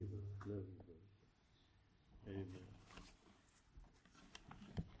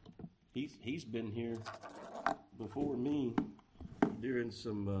he's been here before me during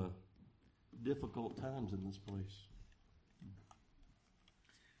some difficult times in this place.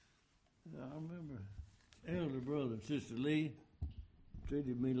 I remember elder brother and Sister Lee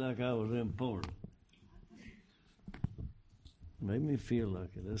treated me like I was important. Made me feel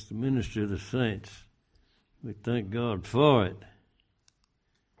like it. That's the ministry of the saints. We thank God for it.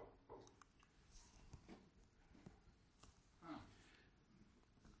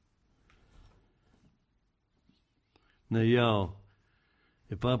 Now, y'all,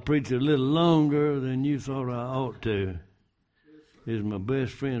 if I preach a little longer than you thought I ought to, it's my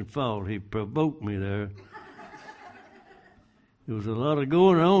best friend's fault. He provoked me there. There was a lot of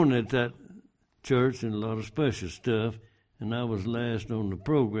going on at that church and a lot of special stuff, and I was last on the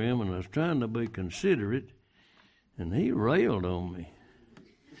program, and I was trying to be considerate, and he railed on me.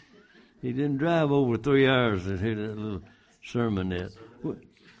 He didn't drive over 3 hours to hear that little sermonette.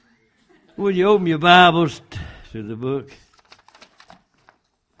 Would you open your Bibles to the book?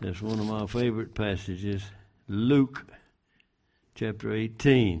 That's one of my favorite passages, Luke chapter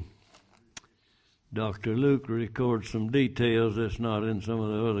 18. Dr. Luke records some details that's not in some of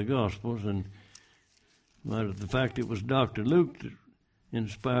the other Gospels, and matter of the fact it was Dr. Luke that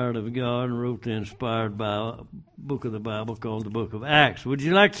inspired of God and wrote the inspired book of the Bible called the Book of Acts. Would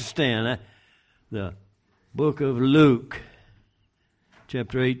you like to stand? The book of Luke,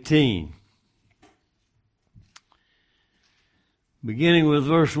 chapter 18. Beginning with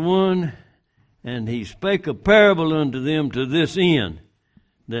verse 1, and he spake a parable unto them to this end,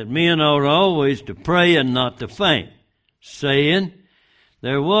 that men ought always to pray and not to faint, saying,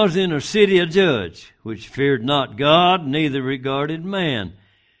 There was in a city a judge, which feared not God, neither regarded man.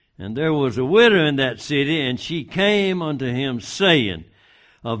 And there was a widow in that city, and she came unto him, saying,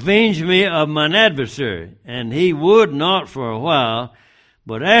 Avenge me of mine adversary. And he would not for a while,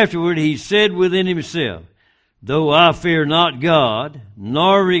 but afterward he said within himself, Though I fear not God,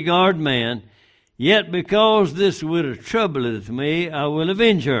 nor regard man, yet because this widow troubleth me, I will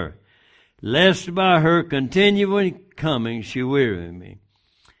avenge her, lest by her continuing coming she weary me.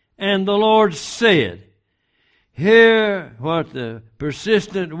 And the Lord said, Hear what the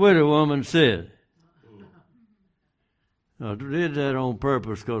persistent widow woman said. I did that on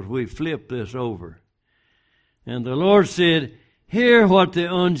purpose because we flipped this over. And the Lord said, Hear what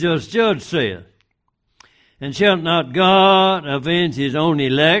the unjust judge saith. And shall not God avenge his own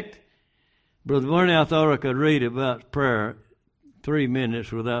elect? Brother Barney, I thought I could read about prayer 3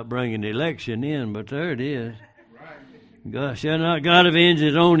 minutes without bringing election in, but there it is. God, shall not God avenge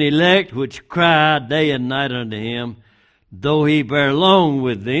his own elect, which cry day and night unto him, though he bear long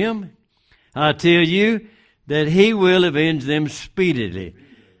with them? I tell you that he will avenge them speedily.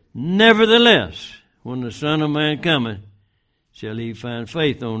 Nevertheless, when the Son of Man cometh, shall he find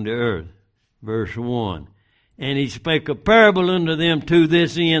faith on the earth? Verse 1. And he spake a parable unto them to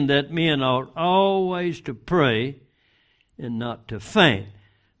this end, that men ought always to pray and not to faint.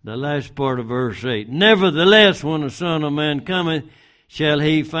 The last part of verse 8. Nevertheless, when the Son of Man cometh, shall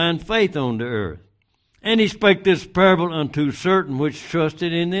he find faith on the earth. And he spake this parable unto certain which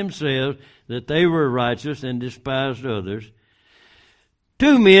trusted in themselves that they were righteous and despised others.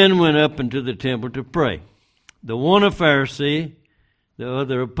 2 men went up into the temple to pray, the one a Pharisee, the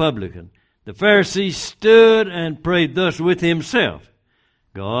other a publican. The Pharisee stood and prayed thus with himself,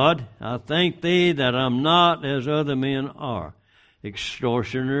 God, I thank thee that I'm not as other men are,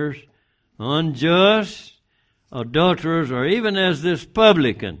 extortioners, unjust, adulterers, or even as this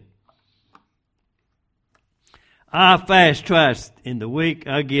publican. I fast twice in the week.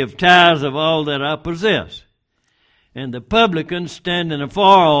 I give tithes of all that I possess. And the publican, standing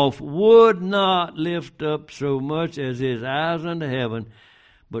afar off, would not lift up so much as his eyes unto heaven,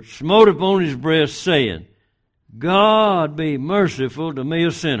 but smote upon his breast, saying, God be merciful to me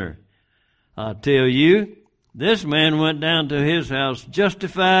a sinner. I tell you, this man went down to his house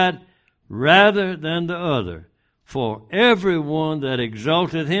justified rather than the other. For every one that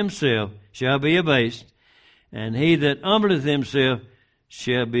exalteth himself shall be abased, and he that humbleth himself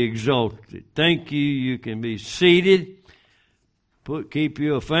shall be exalted. Thank you. You can be seated. Keep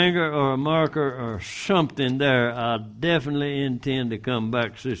you a finger or a marker or something there. I definitely intend to come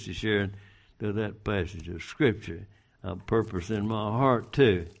back, Sister Sharon, to that passage of Scripture. I purpose in my heart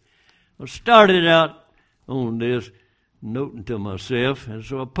too. I started out on this, noting to myself, and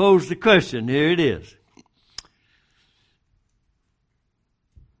so I posed the question. Here it is.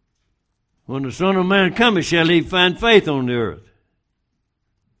 When the Son of Man cometh, shall he find faith on the earth?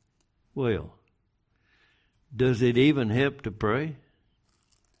 Well, does it even help to pray?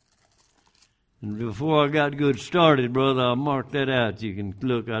 And before I got good started, brother, I marked that out. You can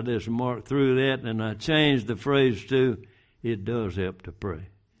look, I just marked through that, and I changed the phrase to, it does help to pray.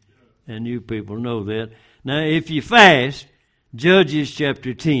 And you people know that. Now, if you fast, Judges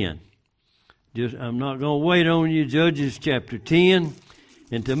chapter 10. I'm not going to wait on you. Judges chapter 10.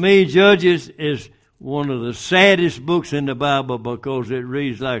 And to me, Judges is one of the saddest books in the Bible because it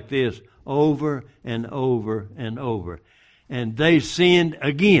reads like this over and over and over. And they sinned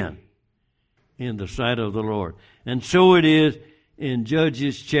again in the sight of the Lord. And so it is in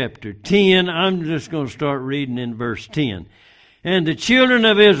Judges chapter 10. I'm just going to start reading in verse 10. And the children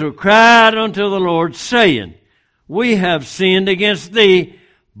of Israel cried unto the Lord, saying, We have sinned against thee,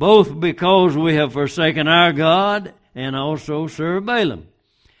 both because we have forsaken our God, and also served Baalim.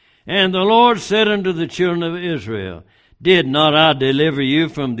 And the Lord said unto the children of Israel, Did not I deliver you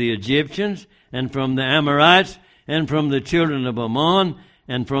from the Egyptians, and from the Amorites, and from the children of Ammon,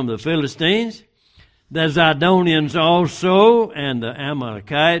 and from the Philistines? The Zidonians also, and the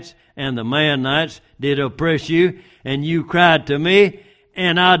Amalekites, and the Maonites did oppress you, and you cried to me,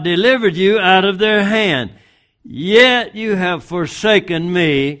 and I delivered you out of their hand. Yet you have forsaken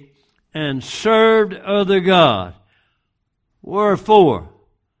me, and served other gods. Wherefore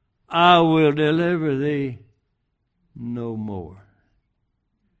I will deliver thee no more.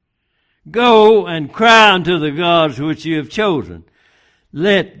 Go and cry unto the gods which you have chosen.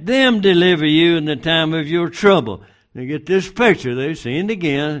 Let them deliver you in the time of your trouble. They get this picture. They sinned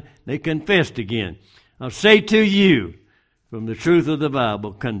again. They confessed again. I'll say to you, from the truth of the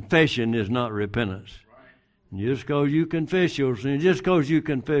Bible, confession is not repentance. Just because you confess your sins,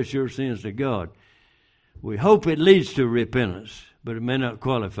 to God, we hope it leads to repentance, but it may not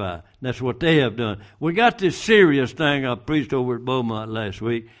qualify. That's what they have done. We got this serious thing I preached over at Beaumont last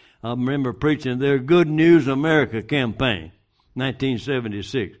week. I remember preaching their Good News America campaign,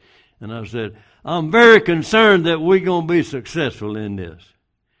 1976. And I said, I'm very concerned that we're going to be successful in this.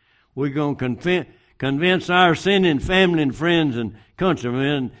 We're going to convince our sinning family and friends and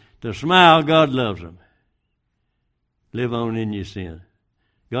countrymen to smile. God loves them. Live on in your sin.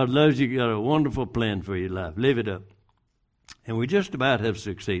 God loves you. Got a wonderful plan for your life. Live it up. And we just about have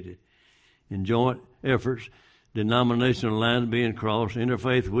succeeded in joint efforts, denominational lines being crossed,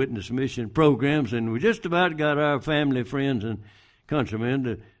 interfaith witness mission programs, and we just about got our family, friends, and countrymen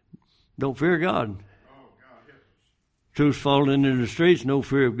to don't fear God. Truth's falling into the streets, no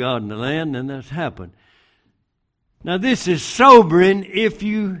fear of God in the land, and that's happened. Now this is sobering if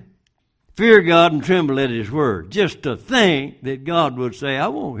you fear God and tremble at His word. Just to think that God would say, I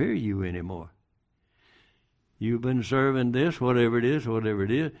won't hear you anymore. You've been serving this, whatever it is.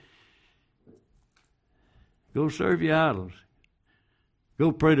 Go serve your idols.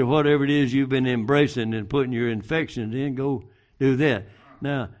 Go pray to whatever it is you've been embracing and putting your infections in. Go do that.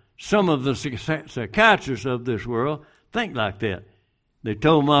 Now, some of the psychiatrists of this world think like that. They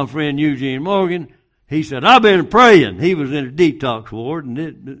told my friend Eugene Morgan, he said, I've been praying. He was in a detox ward,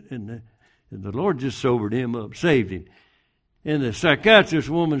 and the Lord just sobered him up, saved him. And the psychiatrist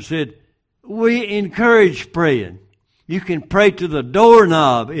woman said, we encourage praying. You can pray to the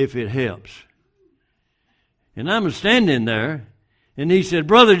doorknob if it helps. And I'm standing there, and he said,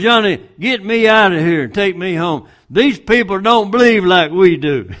 Brother Johnny, get me out of here and take me home. These people don't believe like we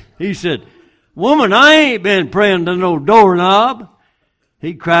do. He said, woman, I ain't been praying to no doorknob.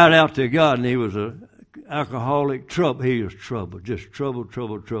 He cried out to God, and he was an alcoholic trouble. He was trouble, just trouble.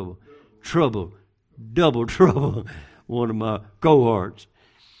 Trouble, double trouble, one of my cohorts.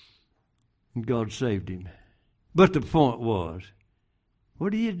 And God saved him. But the point was,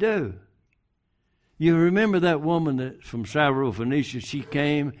 what do? You remember that woman that's from Syrophoenicia? She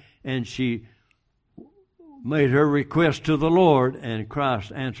came and she made her request to the Lord, and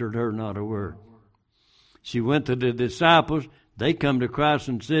Christ answered her not a word. She went to the disciples. They come to Christ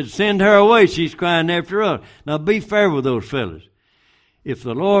and said, send her away. She's crying after us. Now be fair with those fellas. If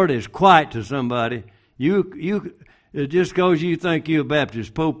the Lord is quiet to somebody, you just because you think you're a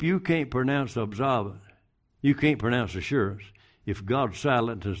Baptist Pope, you can't pronounce absolvent. You can't pronounce assurance. If God's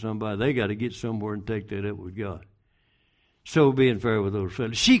silent to somebody, they got to get somewhere and take that up with God. So being fair with those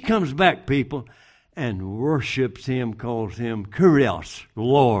fellas. She comes back, people, and worships Him, calls Him Kyrios,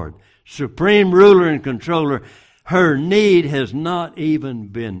 Lord, supreme ruler and controller. Her need has not even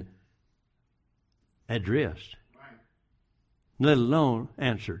been addressed, let alone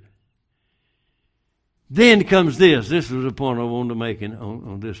answered. Then comes this. This was the point I wanted to make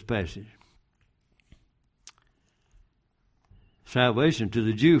on this passage. Salvation to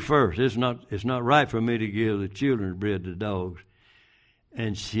the Jew first. It's not right for me to give the children bread to dogs.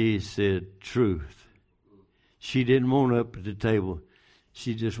 And she said truth. She didn't want up at the table.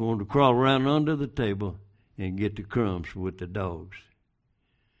 She just wanted to crawl around under the table and get the crumbs with the dogs.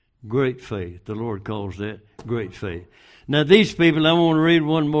 Great faith. The Lord calls that great faith. Now these people, I want to read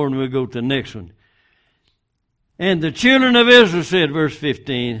one more and we'll go to the next one. And the children of Israel said, verse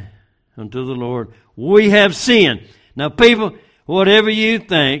 15, unto the Lord, we have sinned. Now people, whatever you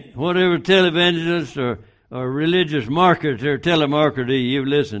think, whatever televangelist or religious marketer, telemarketer you've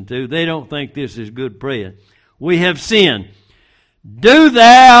listened to, they don't think this is good praying. We have sinned. Do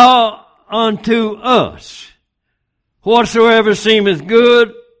thou unto us whatsoever seemeth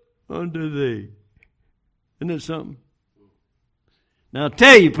good unto thee. Isn't that something? Now I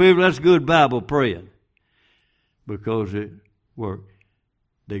tell you people, that's good Bible praying. Because it worked.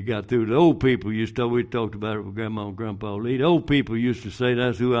 They got through. The old people we talked about it with Grandma and Grandpa Lee. The old people used to say,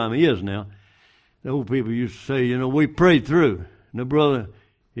 that's who I is now. The old people used to say, we prayed through. And the brother,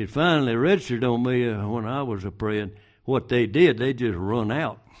 it finally registered on me when I was a praying. What they did, they just run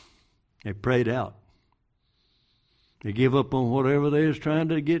out. They prayed out. They give up on whatever they was trying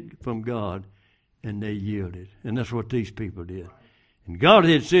to get from God, and they yielded. And that's what these people did. And God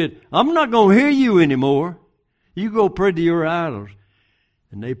had said, I'm not going to hear you anymore. You go pray to your idols.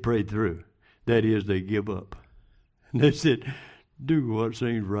 And they prayed through. That is, they give up. And they said, do what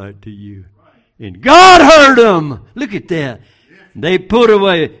seems right to you. And God heard them. Look at that. They put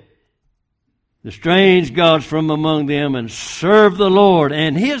away the strange gods from among them and served the Lord.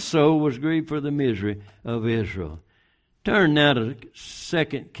 And his soul was grieved for the misery of Israel. Turn now to 2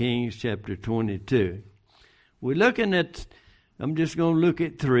 Kings chapter 22. We're looking at, I'm just going to look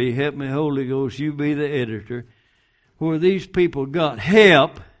at 3. Help me, Holy Ghost, you be the editor. Where these people got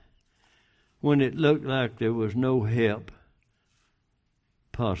help when it looked like there was no help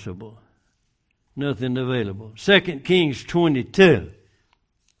possible. Nothing available. 2 Kings 22.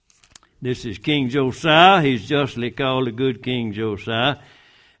 This is King Josiah. He's justly called the good King Josiah.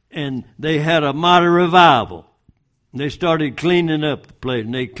 And they had a mighty revival. They started cleaning up the place.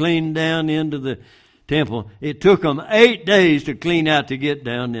 And they cleaned down into the temple. It took them 8 days to clean out to get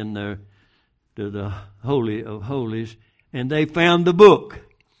down in there to the Holy of Holies, and they found the book.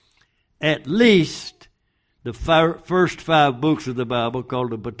 At least the first 5 books of the Bible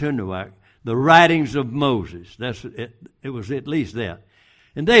called the Pentateuch, the writings of Moses. It was at least that.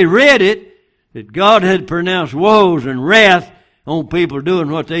 And they read it, that God had pronounced woes and wrath on people doing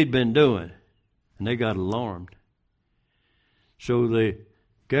what they'd been doing. And they got alarmed. So they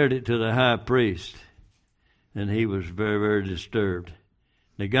carried it to the high priest, and he was very, very disturbed.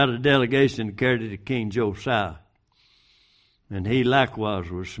 They got a delegation and carried it to King Josiah. And he likewise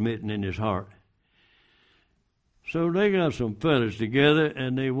was smitten in his heart. So they got some fellas together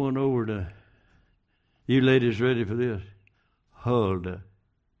and they went over to, you ladies ready for this? Huldah,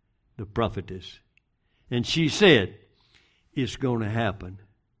 the prophetess. And she said, it's going to happen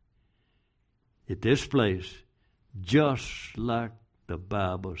at this place just like the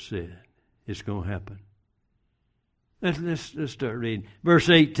Bible said. It's going to happen. Let's start reading. Verse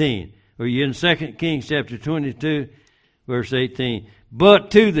 18. Are you in 2 Kings chapter 22? Verse 18.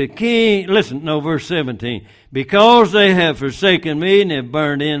 But to the king, verse 17. Because they have forsaken me and have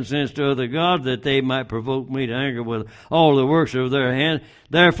burned incense to other gods, that they might provoke me to anger with all the works of their hand.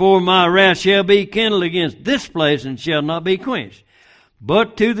 Therefore my wrath shall be kindled against this place and shall not be quenched.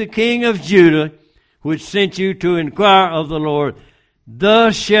 But to the king of Judah, which sent you to inquire of the Lord,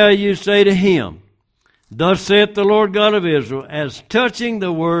 thus shall you say to him, Thus saith the Lord God of Israel, as touching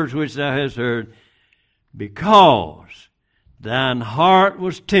the words which thou hast heard, because thine heart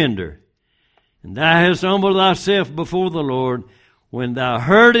was tender, and thou hast humbled thyself before the Lord, when thou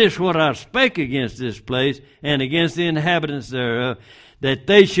heardest what I spake against this place, and against the inhabitants thereof, that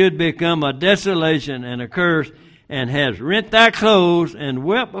they should become a desolation and a curse, and hast rent thy clothes, and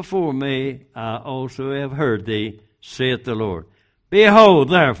wept before me, I also have heard thee, saith the Lord. Behold,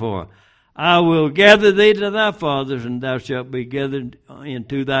 therefore, I will gather thee to thy fathers, and thou shalt be gathered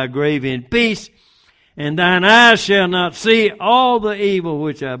into thy grave in peace, and thine eyes shall not see all the evil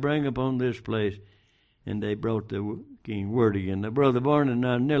which I bring upon this place. And they brought the king word again. Now, Brother Barney and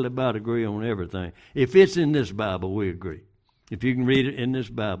I nearly about agree on everything. If it's in this Bible, we agree. If you can read it in this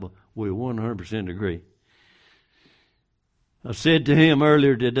Bible, we 100% agree. I said to him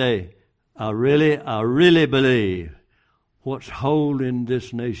earlier today, I really believe what's holding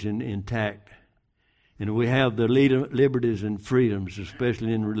this nation intact, and we have the liberties and freedoms,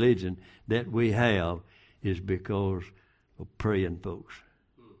 especially in religion, that we have, is because of praying folks.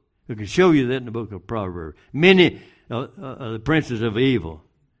 I can show you that in the book of Proverbs. Many are the princes of evil,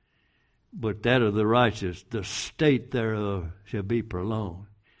 but that of the righteous, the state thereof shall be prolonged.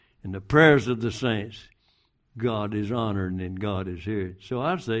 And the prayers of the saints God is honored and God is here. So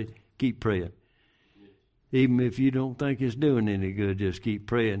I say, keep praying. Even if you don't think it's doing any good, just keep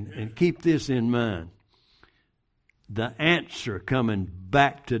praying. And keep this in mind. The answer coming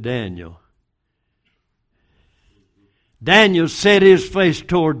back to Daniel. Daniel set his face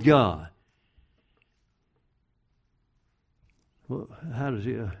toward God. Well, how does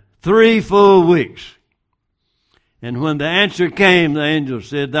he? 3 full weeks. And when the answer came, the angel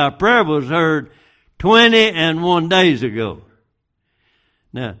said, "Thy prayer was heard 21 days ago."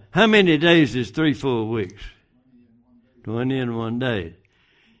 Now, how many days is 3 full weeks? 21 days.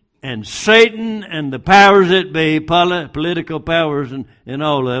 And Satan and the powers that be, political powers and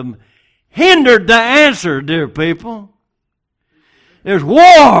all of them, hindered the answer, dear people. There's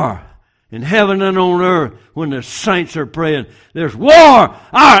war in heaven and on earth when the saints are praying. There's war. Our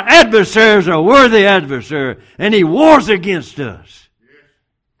adversaries are worthy adversary, and he wars against us.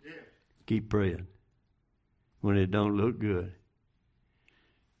 Yes. Keep praying when it don't look good.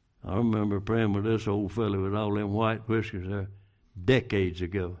 I remember praying with this old fellow with all them white whiskers there decades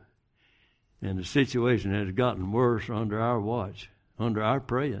ago. And the situation has gotten worse under our watch, under our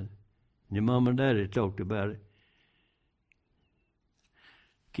praying. Your mom and daddy talked about it.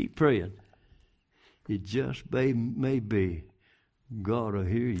 Keep praying. It just may be God will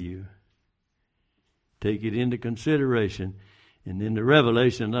hear you. Take it into consideration. And in the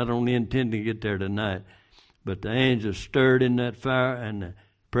Revelation, I don't intend to get there tonight, but the angel stirred in that fire, and the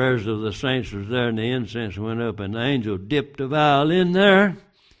prayers of the saints was there, and the incense went up, and the angel dipped a vial in there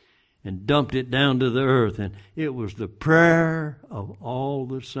and dumped it down to the earth. And it was the prayer of all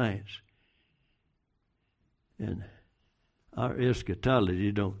the saints. And our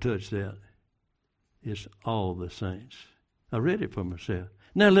eschatology don't touch that. It's all the saints. I read it for myself.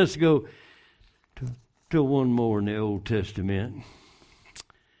 Now let's go to one more in the Old Testament.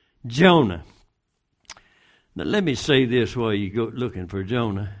 Jonah. Now let me say this while you go looking for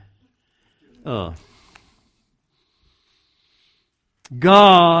Jonah.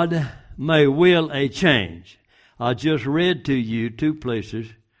 God may will a change. I just read to you 2 places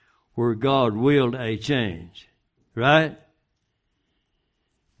where God willed a change. Right?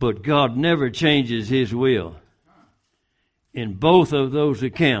 But God never changes his will. In both of those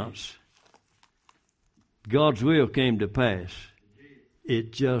accounts, God's will came to pass.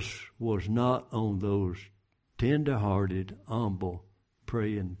 It just was not on those tender-hearted, humble,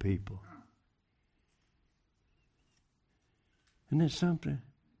 praying people. Isn't that something?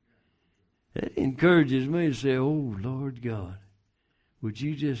 That encourages me to say, "Oh, Lord God, would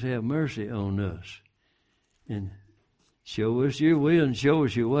you just have mercy on us and show us your will and show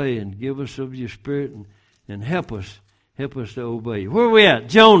us your way and give us of your spirit and help us to obey you." Where are we at?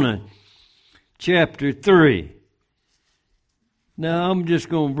 Jonah chapter 3. Now I'm just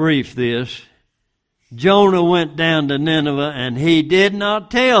going to brief this. Jonah went down to Nineveh, and he did not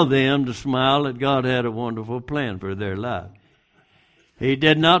tell them to smile that God had a wonderful plan for their life. He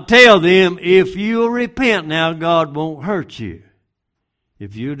did not tell them, if you'll repent now, God won't hurt you.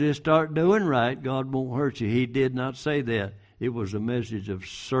 If you just start doing right, God won't hurt you. He did not say that. It was a message of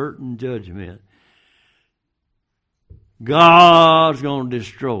certain judgment. God's going to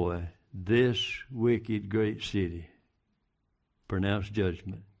destroy this wicked great city. Pronounce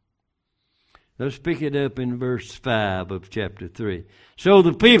judgment. Let's pick it up in verse 5 of chapter 3. So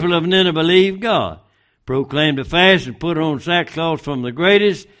the people of Nineveh believed God, proclaimed a fast, and put on sackcloth, from the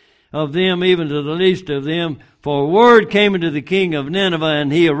greatest of them even to the least of them. For word came unto the king of Nineveh,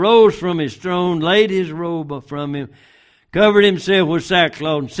 and he arose from his throne, laid his robe from him, covered himself with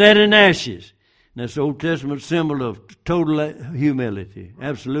sackcloth, and sat in ashes. And that's the Old Testament symbol of total humility,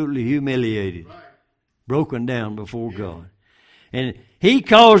 absolutely humiliated, broken down before God. And he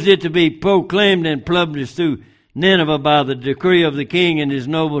caused it to be proclaimed and published through Nineveh by the decree of the king and his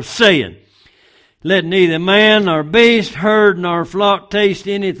nobles, saying, "Let neither man nor beast, herd nor flock taste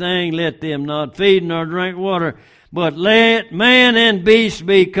anything. Let them not feed nor drink water. But let man and beast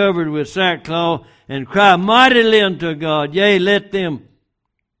be covered with sackcloth, and cry mightily unto God. Yea, let them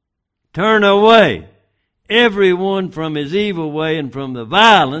turn away, every one from his evil way and from the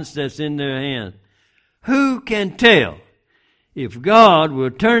violence that's in their hand." Who can tell if God will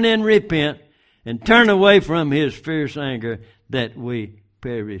turn and repent and turn away from his fierce anger, that we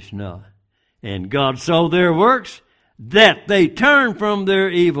perish not? And God saw their works, that they turned from their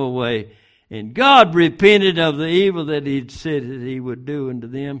evil way. And God repented of the evil that he'd said that he would do unto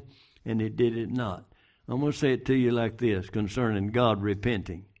them, and he did it not. I'm going to say it to you like this concerning God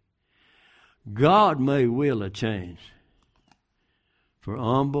repenting. God may will a change for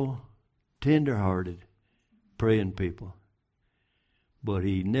humble, tender-hearted, praying people, but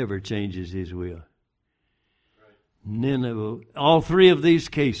he never changes his will. Nineveh, all three of these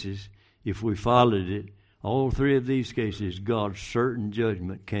cases, if we followed it, all three of these cases, God's certain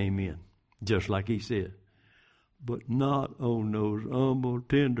judgment came in, just like he said. But not on those humble,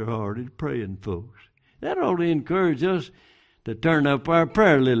 tender-hearted, praying folks. That ought to encourage us to turn up our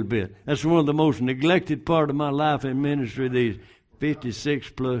prayer a little bit. That's one of the most neglected part of my life in ministry these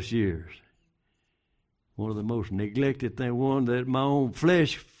 56-plus years. One of the most neglected things, one that my own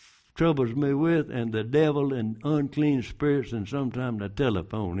flesh troubles me with, and the devil and unclean spirits, and sometimes the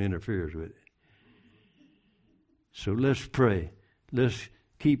telephone interferes with it. So let's pray. Let's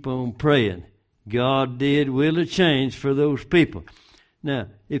keep on praying. God did will a change for those people. Now,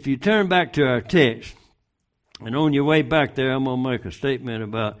 if you turn back to our text, and on your way back there, I'm going to make a statement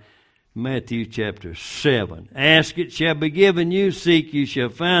about Matthew chapter 7. Ask, it shall be given you. Seek, you shall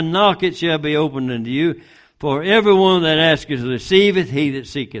find. Knock, it shall be opened unto you. For everyone that asketh receiveth, he that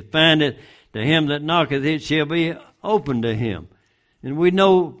seeketh findeth. To him that knocketh, it shall be opened to him. And we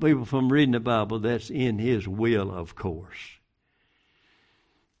know, people, from reading the Bible, that's in his will, of course.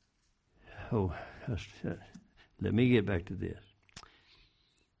 Oh, let me get back to this.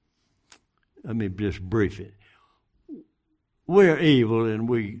 Let me just brief it. We're evil, and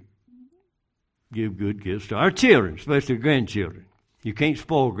we give good gifts to our children, especially grandchildren. You can't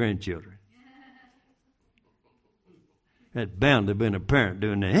spoil grandchildren. That's bound to have been a parent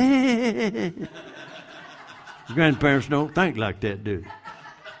doing that. Grandparents don't think like that, do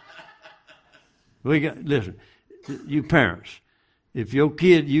they? Listen, you parents, if your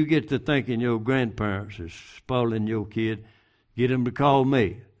kid, you get to thinking your grandparents is spoiling your kid, get them to call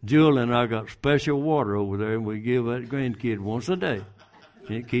me. Jewel and I got special water over there, and we give that grandkid once a day.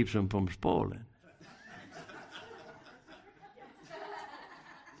 And it keeps them from spoiling.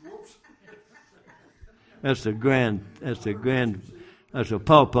 That's a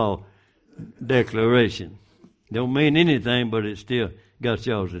pawpaw declaration. Don't mean anything, but it still got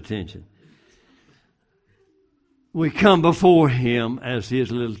y'all's attention. We come before him as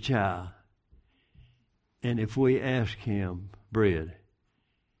his little child. And if we ask him bread,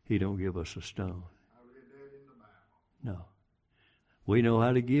 he don't give us a stone. No. We know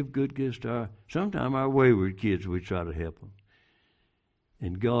how to give good gifts to sometimes our wayward kids, we try to help them.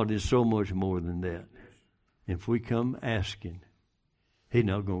 And God is so much more than that. If we come asking, he's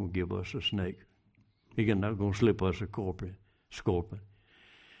not going to give us a snake. He's not going to slip us a scorpion.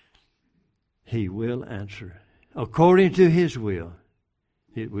 He will answer. According to his will,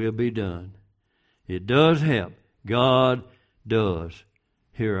 it will be done. It does help. God does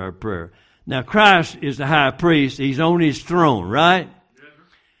hear our prayer. Now, Christ is the high priest. He's on his throne, right? Yes,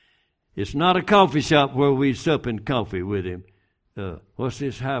 it's not a coffee shop where we sup in coffee with him. What's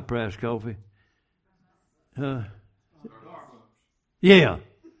this high-priced coffee? Yeah.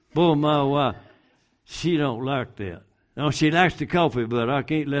 Boy, my wife, she don't like that. Now, she likes the coffee, but I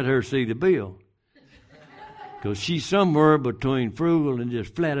can't let her see the bill. Because she's somewhere between frugal and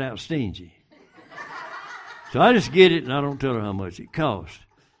just flat out stingy. So I just get it, and I don't tell her how much it costs.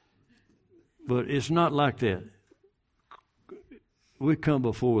 But it's not like that. We come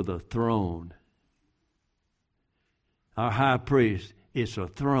before the throne. Our high priest, it's a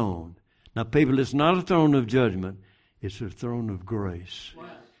throne. Now, people, it's not a throne of judgment. It's a throne of grace. Wow.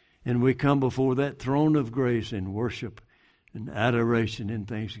 And we come before that throne of grace in worship and adoration and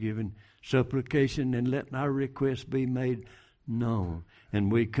thanksgiving, supplication, and letting our requests be made known.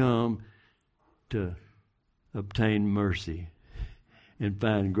 And we come to obtain mercy and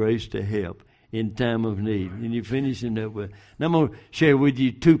find grace to help in time of need. And you're finishing up with, now I'm going to share with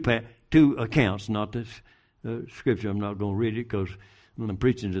you two accounts, not this scripture. I'm not going to read it because I'm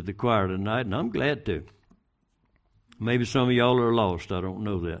preaching to the choir tonight, and I'm glad to. Maybe some of y'all are lost. I don't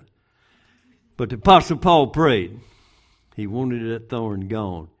know that. But the Apostle Paul prayed. He wanted that thorn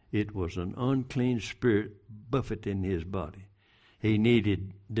gone. It was an unclean spirit buffeting his body. He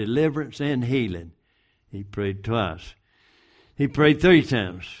needed deliverance and healing. He prayed twice. He prayed 3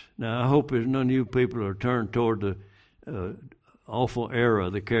 times. Now, I hope there's none of you people are turned toward the awful era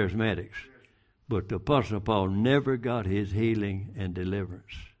of the charismatics. But the Apostle Paul never got his healing and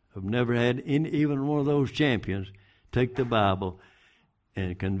deliverance. I've never had even one of those champions take the Bible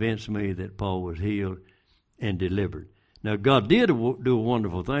and convince me that Paul was healed and delivered. Now, God did do a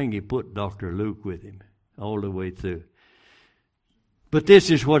wonderful thing. He put Dr. Luke with him all the way through. But this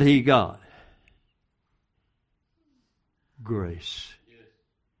is what he got. Grace.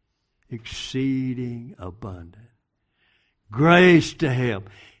 Exceeding abundant. Grace to help.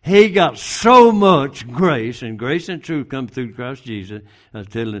 He got so much grace, and grace and truth come through Christ Jesus. I was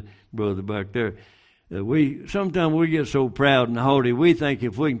telling the brother back there, Sometimes we get so proud and haughty, we think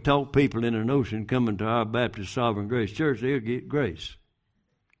if we can talk people in an ocean coming to our Baptist Sovereign Grace Church, they'll get grace.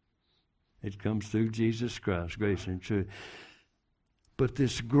 It comes through Jesus Christ, grace and truth. But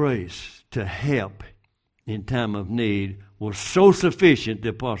this grace to help in time of need was so sufficient, the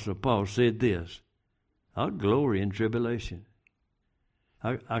Apostle Paul said this, I'll glory in tribulation.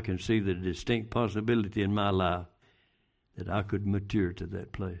 I can see the distinct possibility in my life that I could mature to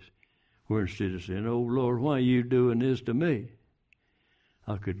that place. Where instead of saying, oh Lord, why are you doing this to me?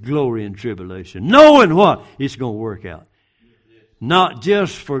 I could glory in tribulation, knowing what? It's going to work out. Not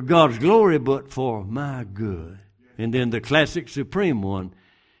just for God's glory, but for my good. And then the classic supreme one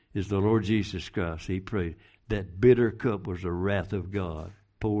is the Lord Jesus Christ. He prayed. That bitter cup was the wrath of God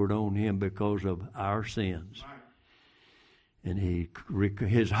poured on him because of our sins. And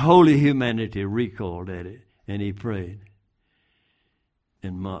his holy humanity recoiled at it, and he prayed.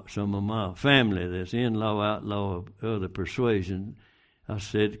 And some of my family that's in-law, outlaw of other persuasion, I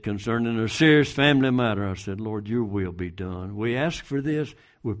said, concerning a serious family matter, I said, Lord, your will be done. We ask for this.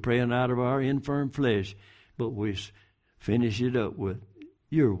 We're praying out of our infirm flesh, but we finish it up with,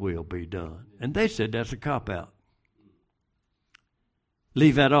 your will be done. And they said that's a cop-out.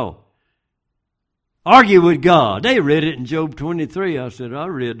 Leave that off. Argue with God. They read it in Job 23. I said, I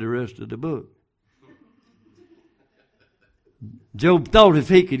read the rest of the book. Job thought if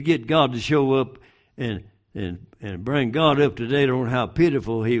he could get God to show up and bring God up to date on how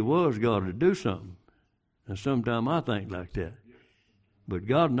pitiful he was, God would do something. And sometimes I think like that. But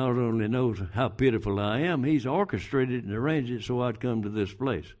God not only knows how pitiful I am, he's orchestrated and arranged it so I'd come to this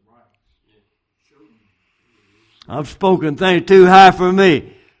place. I've spoken things too high for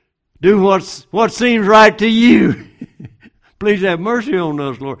me. Do what seems right to you. Please have mercy on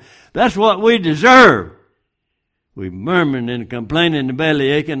us, Lord. That's what we deserve. We murmuring and complaining and belly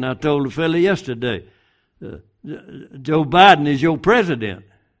aching. I told a fellow yesterday, Joe Biden is your president.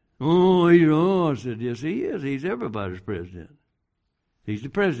 I said, yes, he is. He's everybody's president. He's the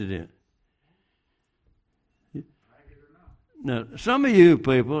president. Now, some of you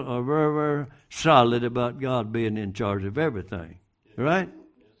people are very, very solid about God being in charge of everything, right?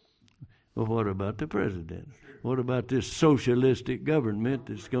 Well, what about the president? What about this socialistic government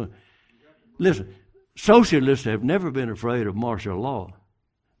that's going? Listen, socialists have never been afraid of martial law.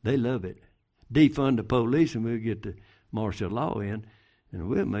 They love it. Defund the police and we'll get the martial law in, and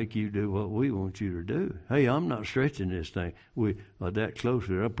we'll make you do what we want you to do. Hey, I'm not stretching this thing. We are that close.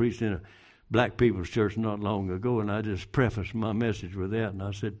 I preached in a black people's church not long ago, and I just prefaced my message with that. And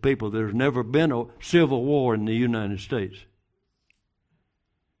I said, people, there's never been a civil war in the United States.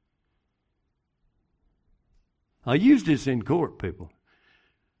 I used this in court, people,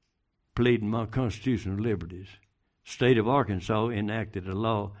 pleading my constitutional liberties. State of Arkansas enacted a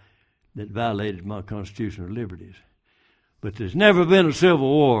law that violated my constitutional liberties. But there's never been a civil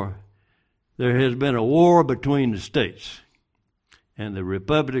war. There has been a war between the states. And the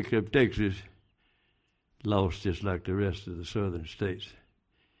Republic of Texas lost just like the rest of the southern states.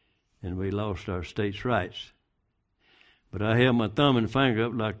 And we lost our states' rights. But I held my thumb and finger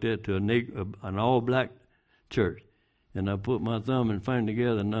up like that to an all-black church. And I put my thumb and finger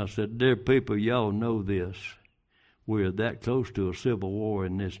together and I said, dear people, y'all know this. We're that close to a civil war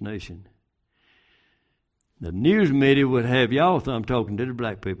in this nation. The news media would have y'all, I'm talking to the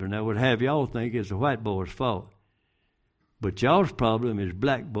black people now, would have y'all think it's the white boys' fault. But y'all's problem is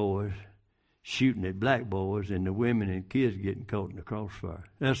black boys shooting at black boys and the women and kids getting caught in the crossfire.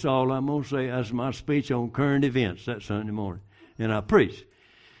 That's all I'm going to say. That's my speech on current events that Sunday morning. And I preached.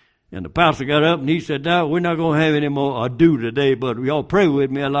 And the pastor got up and he said, no, we're not going to have any more ado today, but y'all pray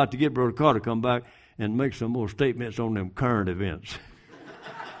with me. I'd like to get Brother Carter to come back and make some more statements on them current events.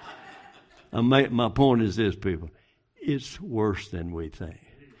 My point is this, people. It's worse than we think.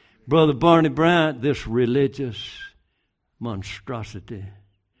 Brother Barney Bryant, this religious monstrosity,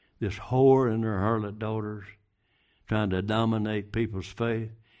 this whore and her harlot daughters trying to dominate people's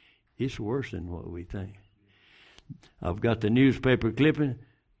faith, it's worse than what we think. I've got the newspaper clipping.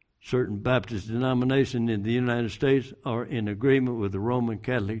 Certain Baptist denominations in the United States are in agreement with the Roman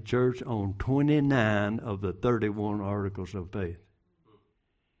Catholic Church on 29 of the 31 articles of faith.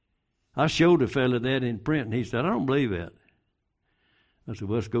 I showed a fellow that in print, and he said, I don't believe that. I said,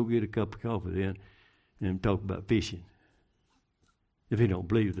 well, let's go get a cup of coffee then and talk about fishing. If he don't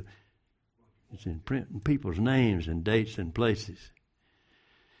believe it, it's in print, and people's names and dates and places.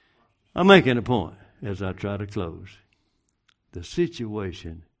 I'm making a point as I try to close. The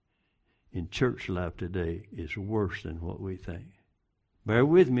situation in church life today is worse than what we think. Bear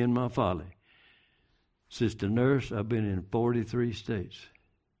with me in my folly. Sister Nurse, I've been in 43 states.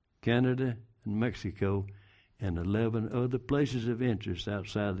 Canada, and Mexico and 11 other places of interest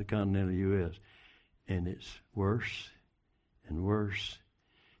outside the continental U.S. And it's worse and worse.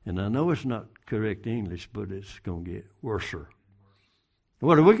 And I know it's not correct English, but it's going to get worser.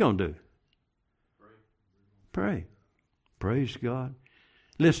 What are we going to do? Pray. Praise God.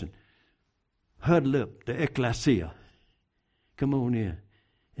 Listen, huddle up, the ecclesia. Come on in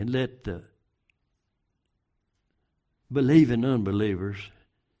and let the believing unbelievers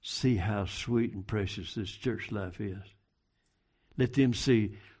see how sweet and precious this church life is. Let them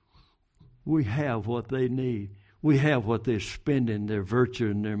see we have what they need. We have what they're spending their virtue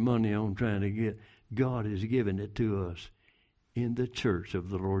and their money on trying to get. God has given it to us in the church of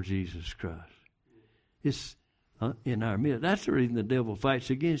the Lord Jesus Christ. It's in our midst. That's the reason the devil fights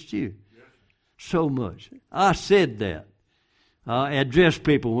against you so much. I said that. I address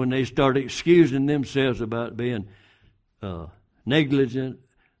people when they start excusing themselves about being negligent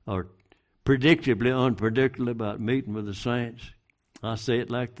or predictably unpredictable about meeting with the saints. I say it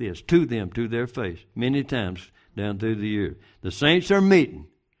like this to them, to their face, many times down through the year. The saints are meeting.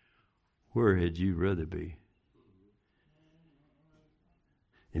 Where had you rather be?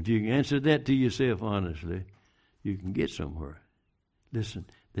 If you can answer that to yourself honestly, you can get somewhere. Listen,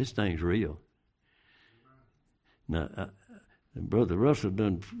 this thing's real. Now, Brother Russell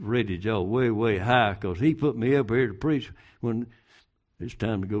done rated y'all way, way high because he put me up here to preach when it's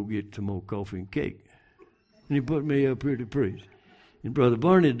time to go get some more coffee and cake. And he put me up here to preach. And Brother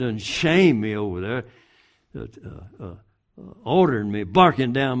Barney done shamed me over there, ordering me,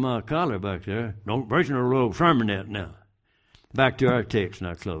 barking down my collar back there. Don't preach no little sermonette now. Back to our text, and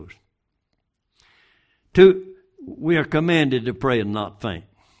I close. 2, we are commanded to pray and not faint.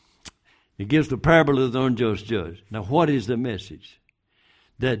 It gives the parable of the unjust judge. Now, what is the message?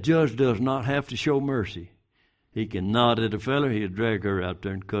 That judge does not have to show mercy. He can nod at a fellow, he'll drag her out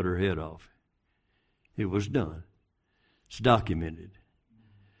there and cut her head off. It was done. It's documented.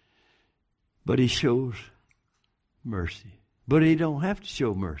 But he shows mercy. But he don't have to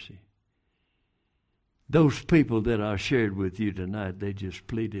show mercy. Those people that I shared with you tonight, they just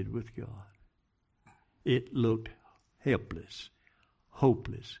pleaded with God. It looked helpless,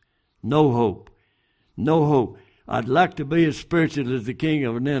 hopeless, no hope, no hope. I'd like to be as spiritual as the king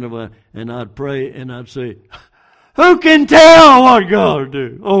of Nineveh, and I'd pray and I'd say, who can tell what God will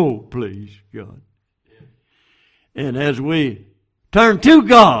do? Oh, please, God. And as we turn to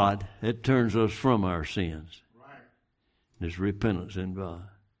God, it turns us from our sins. Right. There's repentance in God.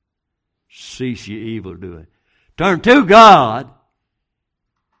 Cease your evil doing. Turn to God,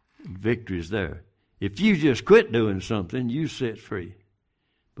 victory is there. If you just quit doing something, you set free.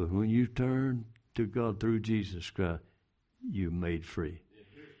 But when you turn to God through Jesus Christ, you're made free.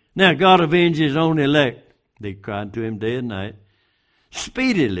 Now, God avenges his own elect. They cried to him day and night.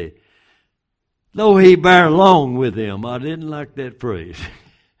 Speedily. Though he bear long with them. I didn't like that phrase.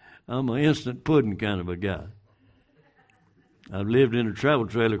 I'm an instant pudding kind of a guy. I've lived in a travel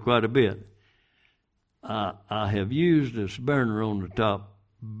trailer quite a bit. I have used this burner on the top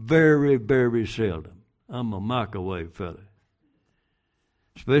very, very seldom. I'm a microwave fella.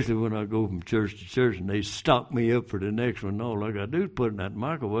 Especially when I go from church to church and they stock me up for the next one. All I got to do is put it in that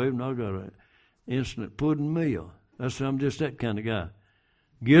microwave and I got an instant pudding meal. I'm just that kind of guy.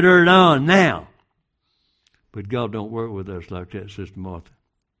 Get her done now. But God don't work with us like that, Sister Martha.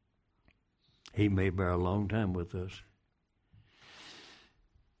 He may bear a long time with us.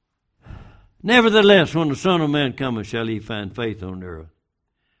 Nevertheless, when the Son of Man cometh, shall he find faith on the earth?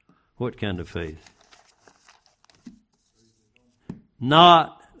 What kind of faith?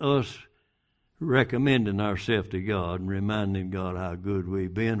 Not us recommending ourselves to God and reminding God how good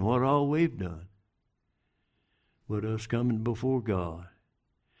we've been, what all we've done. But us coming before God.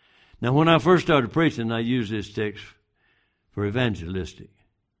 Now, when I first started preaching, I used this text for evangelistic.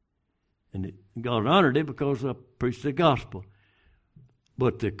 And God honored it because I preached the gospel.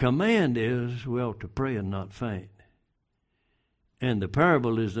 But the command is, we ought to pray and not faint. And the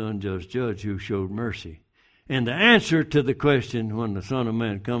parable is the unjust judge who showed mercy. And the answer to the question, when the Son of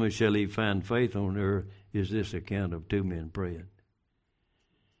Man cometh, shall he find faith on earth, is this account of 2 men praying.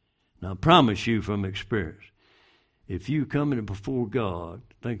 Now, I promise you from experience, if you coming before God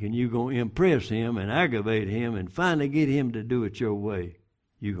thinking you're going to impress him and aggravate him and finally get him to do it your way,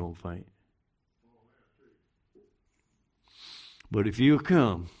 you're going to faint. But if you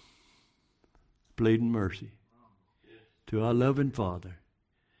come pleading mercy to our loving Father,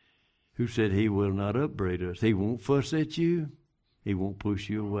 who said he will not upbraid us, he won't fuss at you, he won't push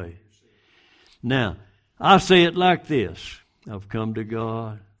you away. Now, I say it like this. I've come to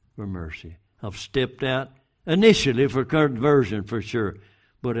God for mercy. I've stepped out initially for conversion for sure,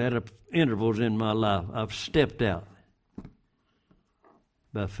 But at intervals in my life, I've stepped out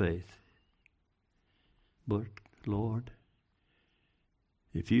by faith. But, Lord,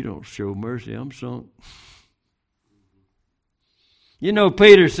 if you don't show mercy, I'm sunk. You know,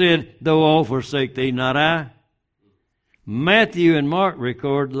 Peter said, though all forsake thee, not I. Matthew and Mark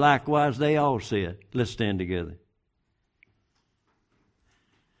record, likewise they all said. Let's stand together.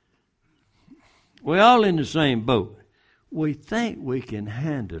 We're all in the same boat. We think we can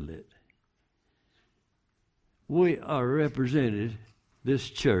handle it. We are represented, this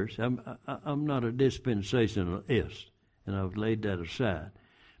church. I'm not a dispensationalist, and I've laid that aside.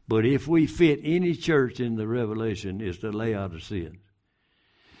 But if we fit any church in the Revelation, it's the Laodiceans.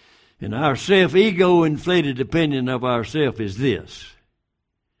 And our self-ego inflated opinion of ourselves is this.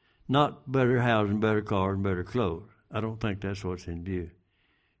 Not better housing, better cars, and better clothes. I don't think that's what's in view.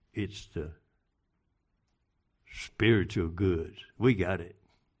 It's the spiritual goods. We got it.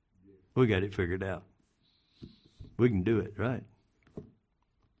 We got it figured out. We can do it, right?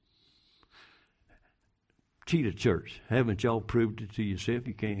 Cheetah Church. Haven't y'all proved it to yourself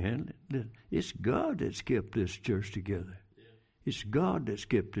you can't handle it? It's God that's kept this church together. It's God that's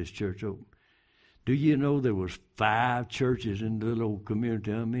kept this church open. Do you know there was 5 churches in the little old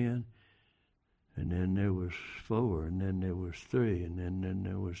community I'm in? And then there was 4, and then there was 3, and then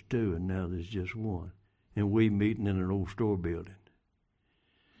there was 2, and now there's just 1. And we meeting in an old store building.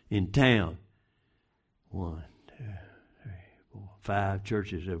 In town. 1, 2, 3, 4, 5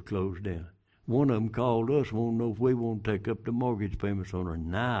 churches have closed down. One of them called us, won't know if we want to take up the mortgage payments on a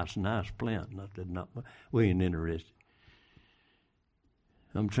nice plant. We ain't interested.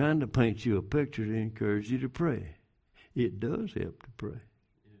 I'm trying to paint you a picture to encourage you to pray. It does help to pray.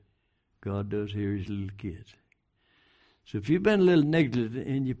 God does hear his little kids. So if you've been a little negligent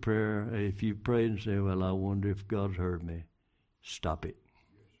in your prayer, if you prayed and say, well, I wonder if God's heard me, stop it.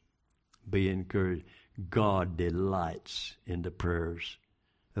 Be encouraged. God delights in the prayers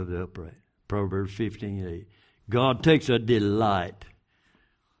of the upright. Proverbs 15:8. God takes a delight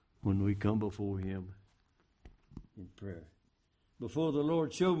when we come before him in prayer. Before the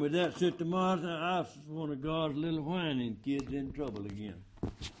Lord showed me that, Sister Martha, I was one of God's little whining kids in trouble again.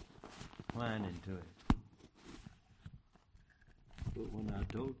 Whining to it. But when I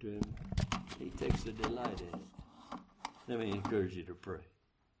talk to him, he takes a delight in it. Let me encourage you to pray.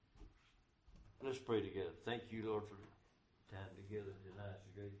 Let's pray together. Thank you, Lord, for the time together tonight.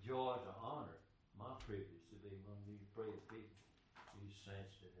 It's a great joy and honor, my privilege to be among these praying people, these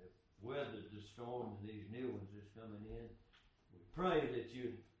saints that have weathered the storm and these new ones that's coming in. We pray that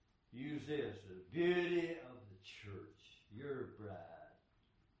you use this, the beauty of the church, your bride,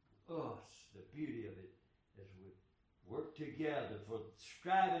 us, the beauty of it, as we work together,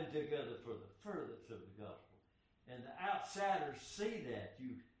 striving together for the furtherance of the gospel. And the outsiders see that.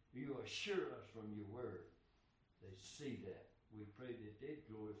 You assure us from your word. They see that. We pray that they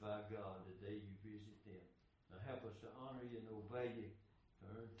glorify God the day you visit them. Now help us to honor you and obey you,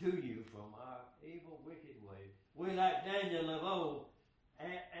 turn to you from our evil, wicked ways. We, like Daniel of old,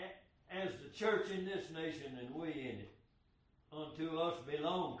 as the church in this nation and we in it, unto us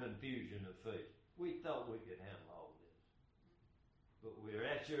belong confusion of faith. We thought we could handle all this. But we're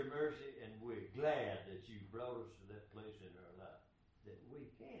at your mercy, and we're glad that you brought us to that place in our life that we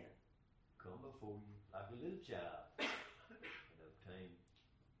can come before you like a little child and obtain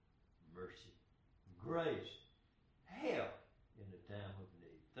mercy, grace, help in the time of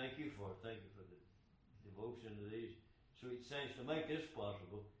need. Thank you for the devotion of these sweet saints to make this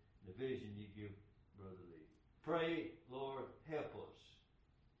possible, the vision you give Brother Lee. Pray, Lord, help us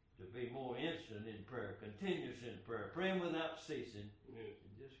to be more instant in prayer, continuous in prayer, praying without ceasing,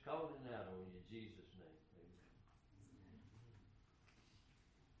 and just calling out on you in Jesus' name. Amen.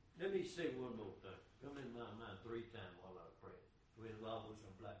 Let me say one more thing. Come in my mind 3 times while I pray. We're involved with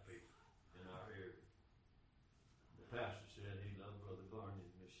some black people in our area. The pastor said he loved Brother Barney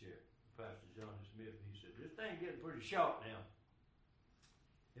and Miss Sherry. Pastor Johnny Smith, he said, this thing getting pretty sharp now.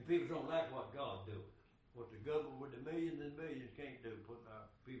 And people don't like what God doing. What the government with the millions and millions can't do, putting our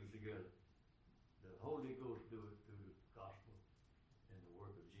people together. The Holy Ghost do it through the gospel and the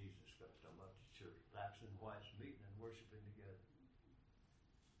work of Jesus Christ. I'm about the church, blacks and whites meeting and worshiping together.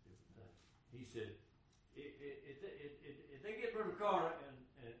 Different things. He said, if they get Brother Carter and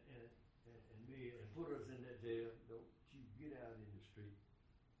me and put us in that jail, don't you get out in the street.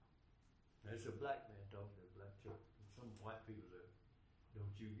 That's a black man talking to a black church. And some white people there.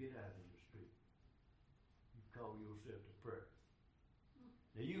 Don't you get out in the street. You call yourself to prayer.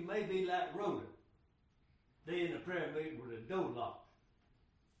 Now you may be like Rhoda. They in the prayer meeting with a door locked.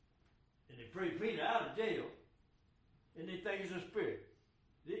 And they pray Peter out of jail. And they think it's a spirit.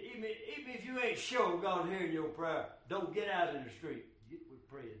 Even if you ain't sure God's hearing your prayer, don't get out in the street. Get with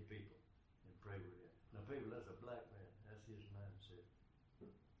praying people and pray with them. Now, people, that's a black man. That's his mindset.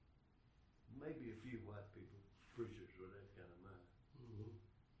 Maybe a few white people, preachers with that kind of mind. Mm-hmm.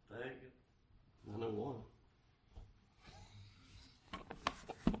 Thank you. I know one.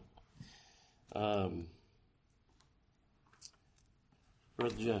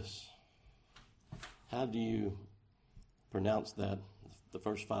 Brother Jess, how do you pronounce that, the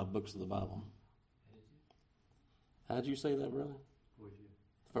first 5 books of the Bible? How'd you say that, brother? Would you?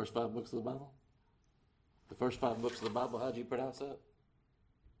 The first 5 books of the Bible? The first 5 books of the Bible, how'd you pronounce that?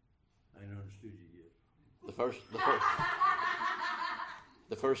 I ain't understood you yet. The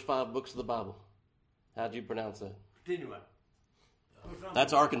first 5 books of the Bible, how'd you pronounce that? Continue on.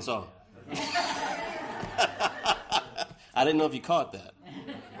 That's Arkansas. I didn't know if you caught that.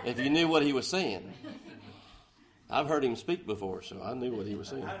 If you knew what he was saying. I've heard him speak before, so I knew what he was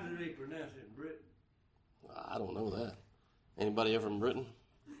saying. How do they pronounce it in Britain? I don't know that. Anybody ever from Britain?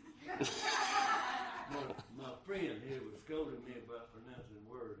 My friend here was scolding me about pronouncing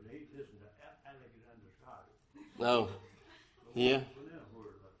words. He listened to Alexander Scott. No. Yeah.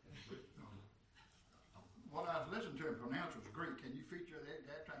 What I was listening to him pronounce was Greek. Can you feature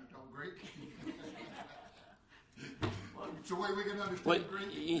that trying to talk Greek? It's the way we can understand Wait,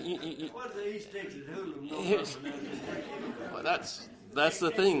 Greek. What's the East Texas hoodlum know about pronouncing Greek? well, that's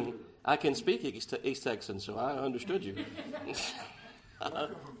the thing. I can speak East Texan, so I understood you. I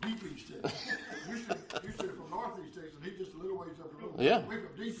come from deep East Texas. You said from Northeast Texas, and he's just a little ways up the road. Yeah. We're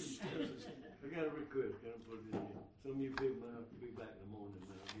from deep East Texas. I got a request. Can I put it in here? Some of you people might have to be back in the morning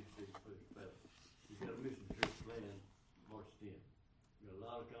when I get to this place. You got a mission trip planned March 10th. You got a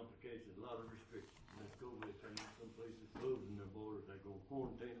lot of complications, a lot of restrictions. Let's go with it. Some places closing their borders. They go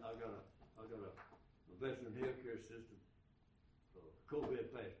quarantine. I got a veteran healthcare system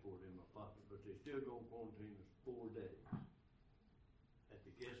COVID passport in my pocket, but they still go quarantine us 4 days at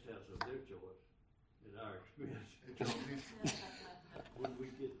the guest house of their choice at our expense. When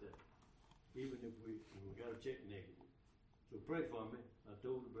we get that, even if we got to check negative. So pray for me. I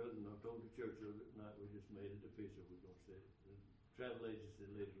told the brethren, I told the church the other night, we just made it official. We're going to say it. The travel agency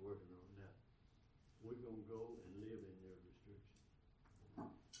lady's working on it now. We're going to go and live in their restrictions.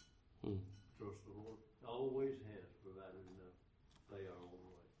 Trust the Lord. Always has provided enough. Pay our own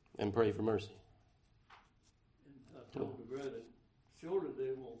way. And pray for mercy. And I told the brethren, surely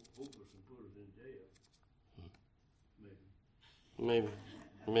they won't whoop us and put us in jail.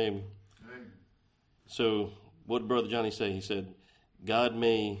 Maybe. So, what did Brother Johnny say? He said, God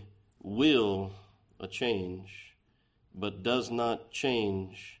may will a change, but does not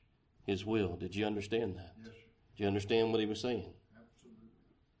change his will. Did you understand that? Yes, sir. Did you understand what he was saying? Absolutely.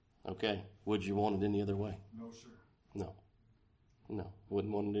 Okay. Would you want it any other way? No, sir. No,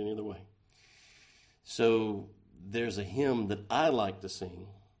 wouldn't want it any other way. So there's a hymn that I like to sing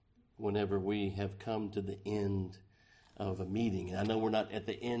whenever we have come to the end of a meeting. And I know we're not at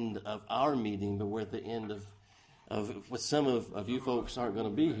the end of our meeting, but we're at the end of some of you folks aren't going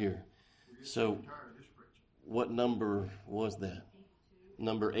to be here. So what number was that?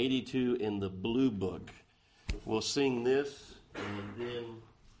 Number 82 in the blue book. We'll sing this, and then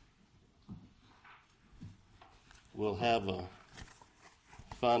we'll have a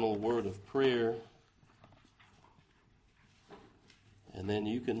final word of prayer, and then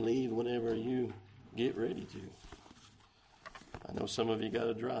you can leave whenever you get ready to. I know some of you got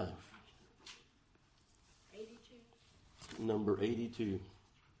to drive. 82. Number 82.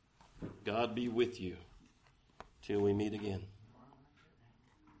 God be with you till we meet again.